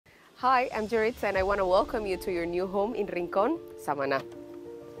Hi, I'm Jaritza and I want to welcome you to your new home in Rincon, Samaná.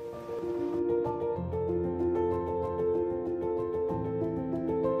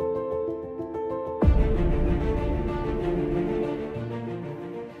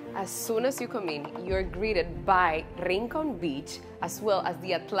 As soon as you come in, you're greeted by Rincon Beach as well as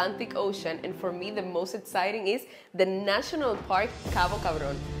the Atlantic Ocean, and for me the most exciting is the National Park Cabo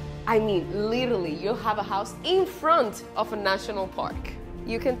Cabrón. I mean, literally, you'll have a house in front of a national park.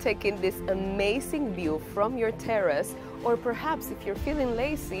 You can take in this amazing view from your terrace, or perhaps if you're feeling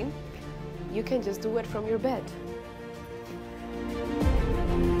lazy, you can just do it from your bed.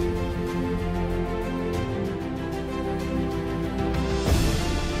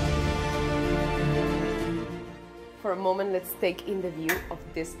 For a moment, let's take in the view of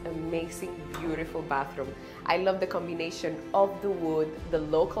this amazing, beautiful bathroom. I love the combination of the wood, the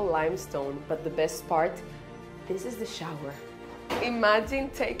local limestone, but the best part, this is the shower. Imagine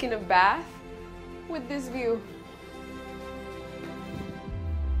taking a bath with this view.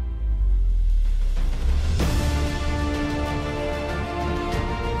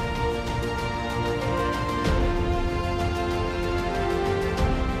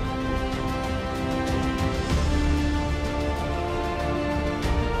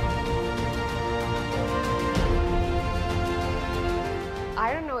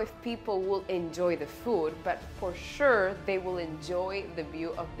 I don't know if people will enjoy the food, but for sure they will enjoy the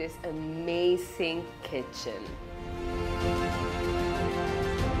view of this amazing kitchen.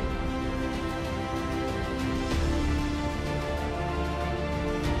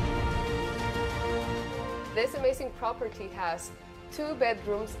 This amazing property has 2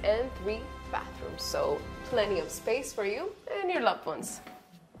 bedrooms and 3 bathrooms, so plenty of space for you and your loved ones.